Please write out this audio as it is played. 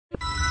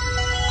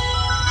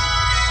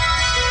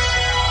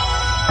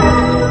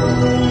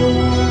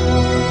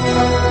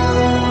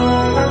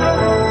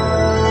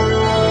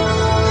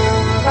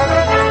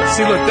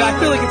See, look, I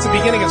feel like it's the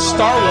beginning of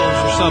Star Wars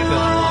or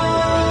something.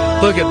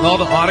 Look at all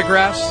the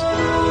autographs.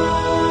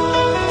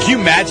 Can you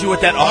imagine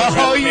what that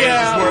autograph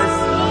is worth?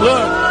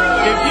 Look,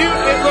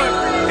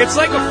 it's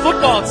like a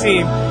football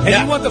team, and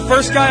you want the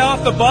first guy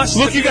off the bus.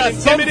 Look, you got a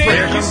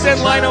thumbprint. You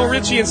send Lionel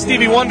Richie and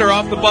Stevie Wonder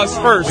off the bus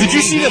first. Did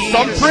you see the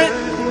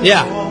thumbprint?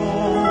 Yeah.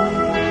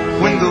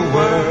 When the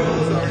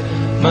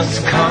world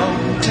must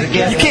come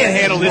together. You can't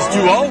handle this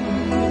duo.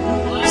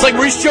 It's like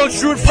Maurice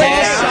Jones-Drew and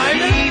Paul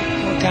Simon.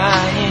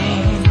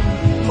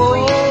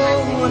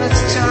 Oh, when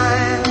it's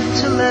time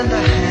to lend a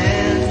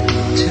hand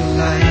to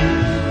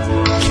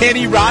life.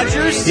 Kenny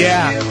Rogers?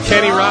 Yeah,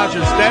 Kenny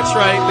Rogers. That's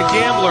right, the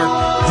gambler.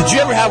 Did you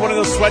ever have one of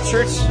those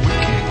sweatshirts?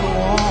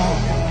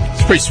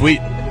 It's pretty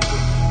sweet.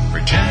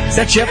 Is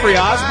that Jeffrey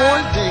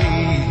Osborne?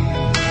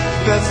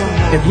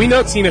 And we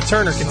know Tina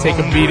Turner can take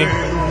a beating.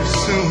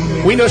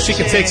 We know she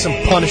can take some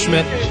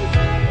punishment.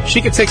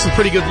 She can take some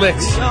pretty good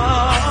licks.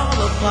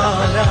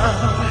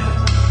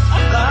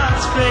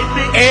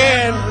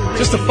 And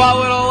just to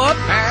follow it all up,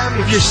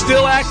 if you're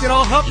still acting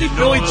all huffy,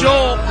 Billy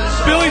Joel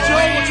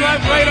will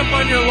drive right up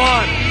on your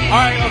lawn. All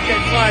right, okay,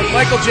 fine.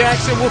 Michael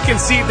Jackson, we'll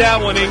concede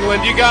that one,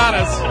 England. You got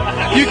us.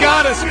 You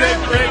got us, Big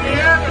Britain.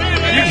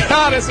 You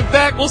got us. In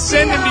fact, we'll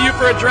send him to you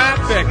for a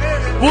draft pick.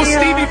 We'll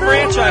Stevie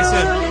franchise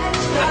him.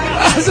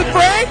 Is it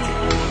Frank?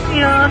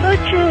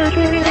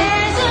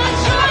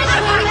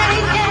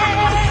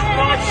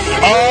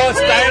 Oh, it's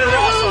Diana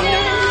Ross on you.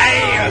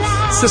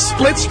 It's a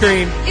split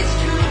screen.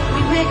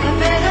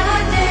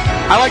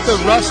 I like the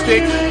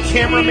rustic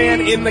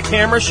cameraman in the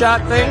camera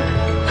shot thing.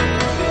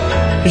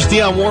 Here's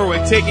Dionne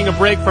Warwick taking a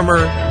break from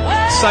her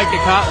psychic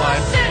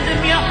hotline.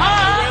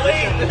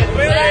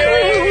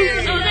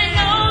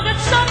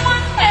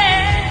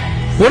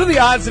 What are the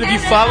odds that if you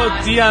followed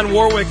Dionne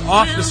Warwick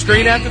off the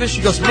screen after this,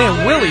 she goes,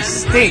 man, Willie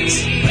stinks.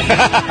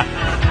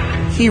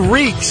 He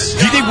reeks.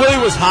 Do you think Willie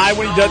was high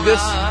when he did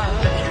this?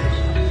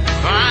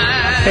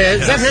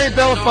 Is that Harry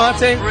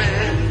Belafonte?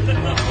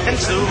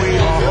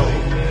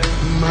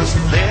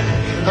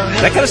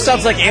 That kind of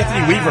sounds like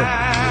Anthony Weaver.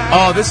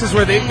 Oh, this is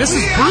where Bruce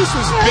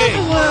was big.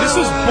 This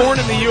was born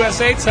in the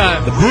USA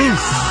time. The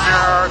Bruce.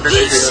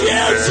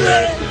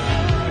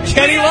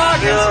 Kenny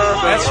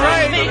Loggins. That's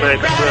right.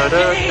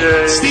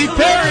 Steve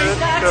Perry.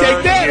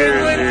 Take that,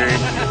 England.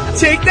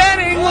 Take that,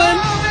 England.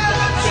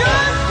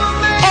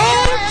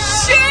 Oh,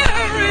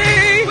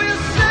 Sherry.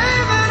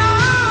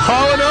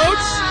 Hall &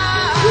 Oates.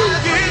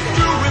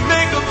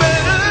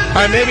 All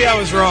right, maybe I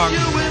was wrong.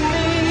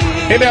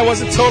 Maybe I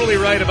wasn't totally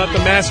right about the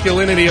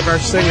masculinity of our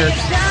singers.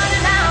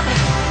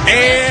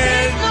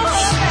 And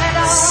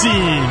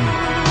scene.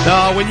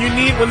 No,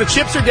 when the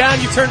chips are down,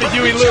 you turn to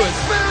Huey Lewis.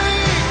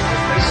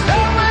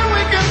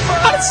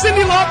 How did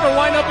Cyndi Lauper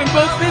wind up in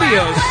both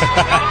videos?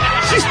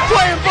 She's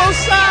playing both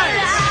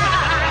sides.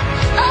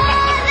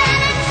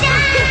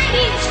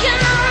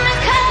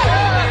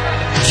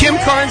 Kim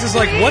Carnes is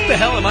like, what the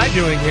hell am I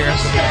doing here?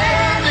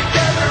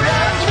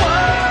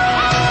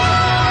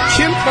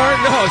 Kim Carnes,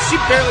 no, she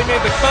barely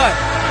made the cut.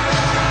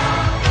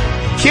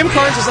 Kim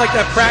Carnes is like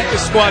that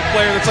practice squad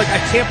player that's like, I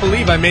can't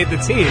believe I made the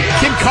team.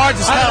 Kim Carnes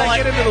is kind of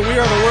like... get into the We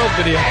Are the World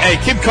video. Hey,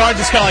 Kim Carnes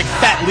is kind of like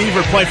Fat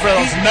Lever playing for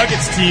those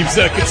Nuggets teams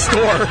that could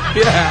score.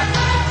 Yeah.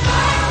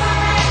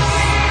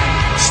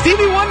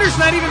 Stevie Wonder's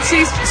not even...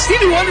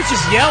 Stevie Wonder's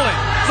just yelling.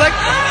 It's like...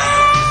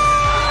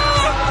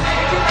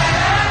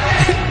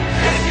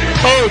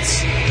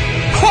 Oates.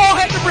 Paul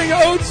had to bring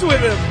Oates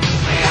with him.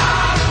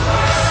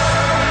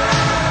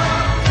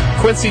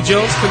 Quincy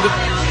Jones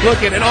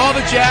look at, and all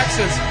the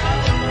Jacksons.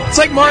 It's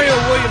like Mario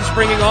Williams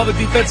bringing all the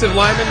defensive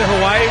linemen to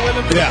Hawaii with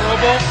him for the Pro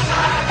Bowl.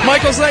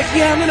 Michael's like,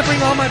 yeah, I'm going to bring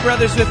all my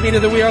brothers with me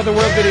to the We Are the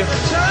World video.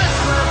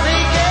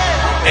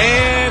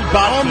 And,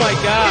 oh my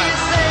God.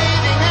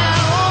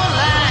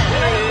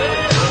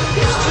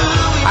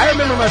 I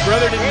remember my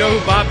brother didn't know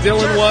who Bob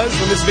Dylan was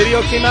when this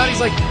video came out.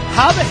 He's like,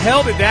 how the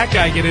hell did that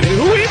guy get in?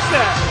 Who is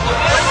that?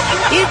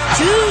 It's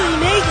true, you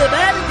make a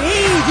better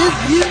day, just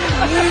you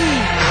and me.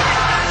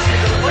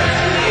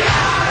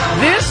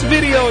 This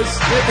video is,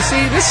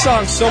 see, this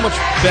song's so much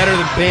better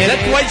than Band-Aid. Is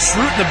that Dwight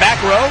Schrute in the back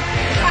row?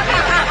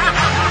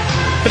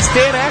 It's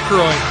Dan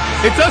Aykroyd.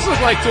 It does look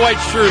like Dwight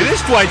Schrute. It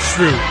is Dwight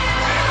Schrute.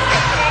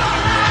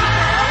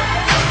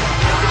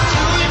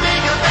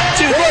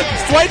 Dude, look,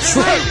 it's Dwight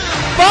Schrute.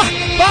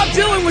 Bob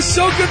Dylan was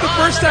so good the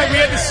first time, we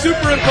had to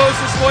superimpose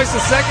his voice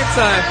the second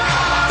time.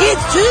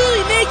 It's true,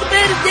 you make a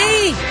better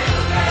day.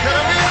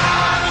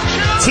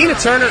 Tina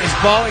Turner is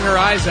bawling her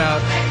eyes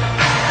out.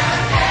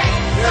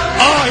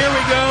 Oh, here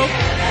we go.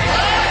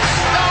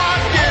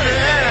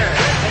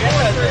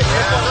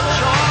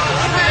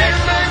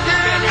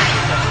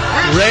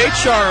 Ray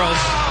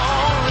Charles.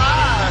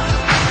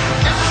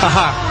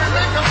 Haha.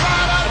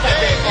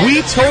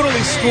 We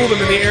totally schooled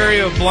him in the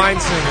area of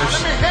blind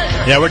singers.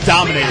 Yeah, we're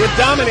dominating. We're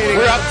dominating.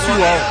 We're up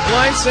 2-0.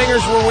 Blind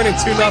singers, we're winning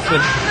 2-0.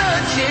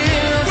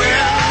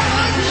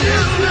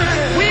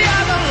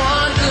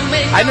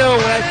 I know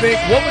when I think,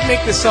 what would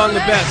make this song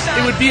the best?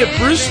 It would be if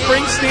Bruce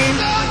Springsteen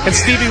and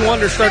Stevie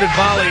Wonder started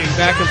volleying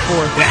back and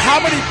forth. Now, how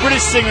many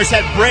British singers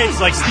had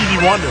braids like Stevie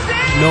Wonder?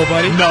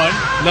 Nobody. None.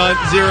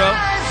 Zero.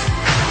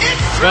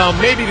 Well,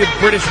 maybe the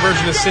British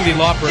version of Cyndi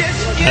Lauper.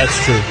 That's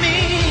true.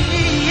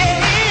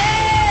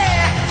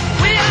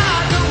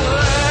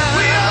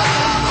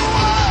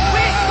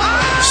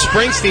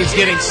 Springsteen's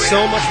getting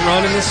so much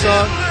run in this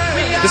song.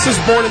 This was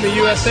Born in the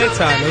USA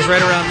time. It was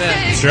right around then.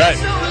 That's right.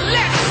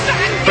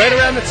 Right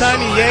around the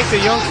time he yanked a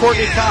young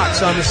Courtney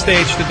Cox on the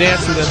stage to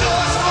dance with him.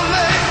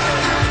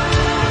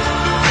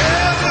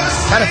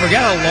 Kind of forget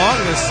how long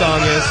this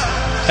song is.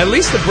 At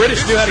least the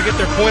British knew how to get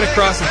their point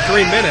across in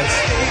 3 minutes.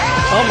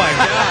 Oh my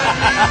God.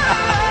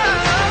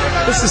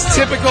 This is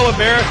typical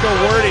America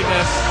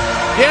wordiness.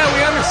 Yeah,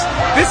 we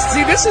understand.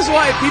 This is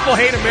why people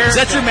hate America. Is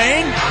that your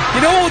main? You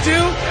know what we'll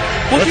do?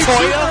 We'll do 2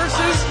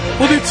 verses.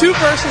 We'll do 2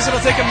 verses.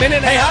 It'll take a minute.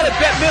 Hey, how did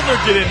Bette Midler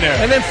get in there?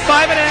 And then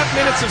 5.5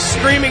 minutes of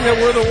screaming that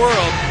we're the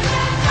world.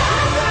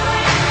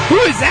 Who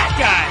is that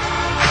guy?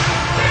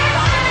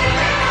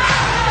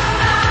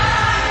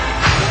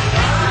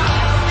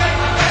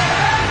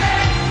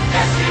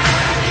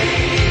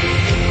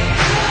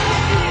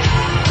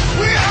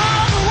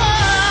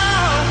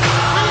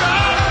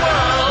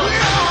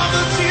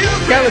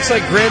 Guy looks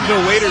like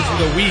Granville Waiters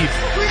with a weave.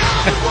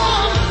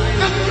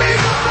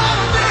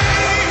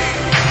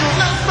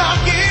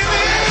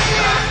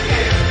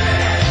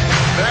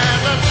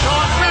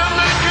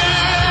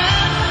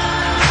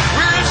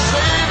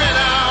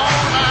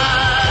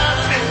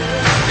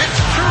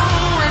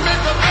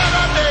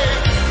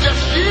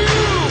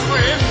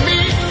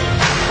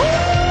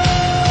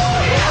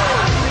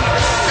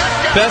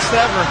 Best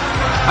ever.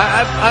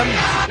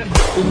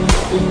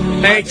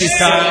 Thank you,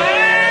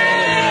 Kyle.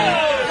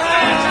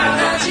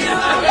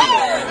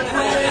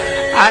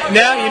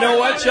 Now, you know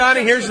what,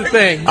 Johnny? Here's the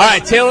thing. All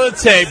right, Tale of the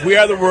Tape, We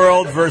Are the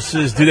World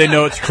versus Do They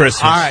Know It's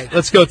Christmas? All right,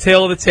 let's go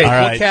Tale of the Tape.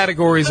 Right. What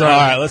categories are All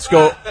right,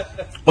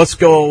 let's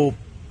go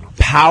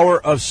power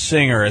of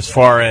singer as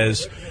far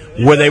as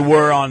where they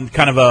were on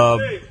kind of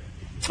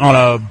how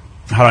do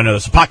I know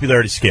this, a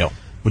popularity scale.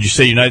 Would you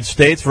say United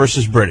States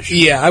versus British?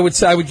 Yeah, I would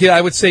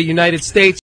say United States.